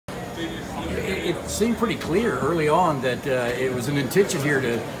It seemed pretty clear early on that it was an intention here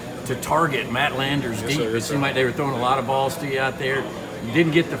to target Matt Landers deep. Sir, It seemed like they were throwing a lot of balls to you out there. You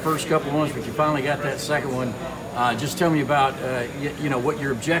didn't get the first couple ones, but you finally got that second one. Just tell me about what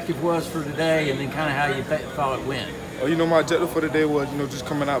your objective was for today, and then kind of how you thought it went. My objective for today was, just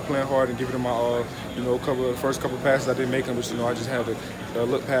coming out, playing hard, and giving it my all. First couple passes I didn't make them, but I just had to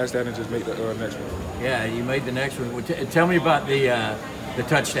look past that and just make the next one. Yeah, you made the next one. Well, tell me about the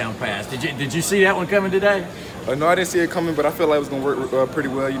touchdown pass. Did you see that one coming today? No, I didn't see it coming, but I felt like it was going to work pretty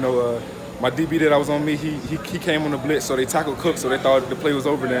well. My DB that I was on me, he came on the blitz, so they tackled Cook, so they thought the play was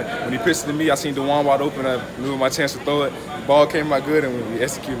over then. When he pitched it to me, I seen DeJuan wide open. I knew it was my chance to throw it. The ball came out good, and we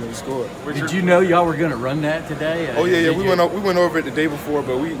executed and we scored. Did you know y'all were going to run that today? Oh, yeah. We went over it the day before,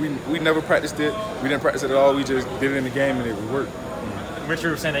 but we never practiced it. We didn't practice it at all. We just did it in the game, and it worked.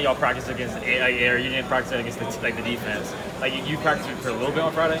 Richard was saying that y'all practiced against air. You didn't practice it against the defense. You practiced it for a little bit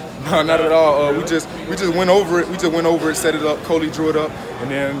on Friday? No, not at all. We just went over it. We just went over it, set it up. Coley drew it up, and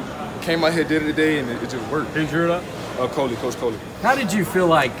then came out here, did it today, and it just worked. Who drew it up? Coach Coley. How did you feel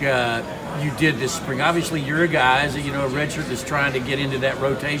like you did this spring? Obviously, you're a guy, a redshirt that's trying to get into that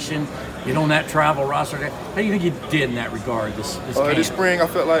rotation, get on that travel roster. How do you think you did in that regard this camp? This spring, I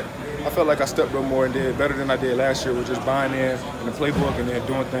felt like I stepped up more and did better than I did last year with just buying in the playbook and then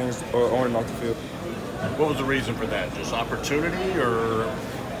doing things on and off the field. What was the reason for that? Just opportunity, or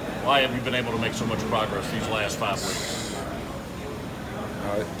why have you been able to make so much progress these last 5 weeks?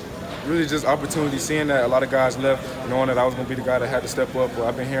 Really just opportunity, seeing that a lot of guys left, knowing that I was going to be the guy that had to step up.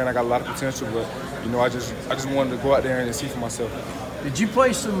 I've been hearing I got a lot of potential, but I just wanted to go out there and see for myself. Did you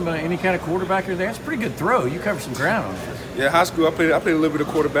play some any kind of quarterback or there? That's a pretty good throw. You covered some ground. Yeah, high school I played a little bit of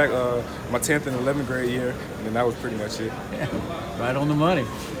quarterback my 10th and 11th grade year, and then that was pretty much it. Yeah, right on the money.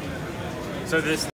 So this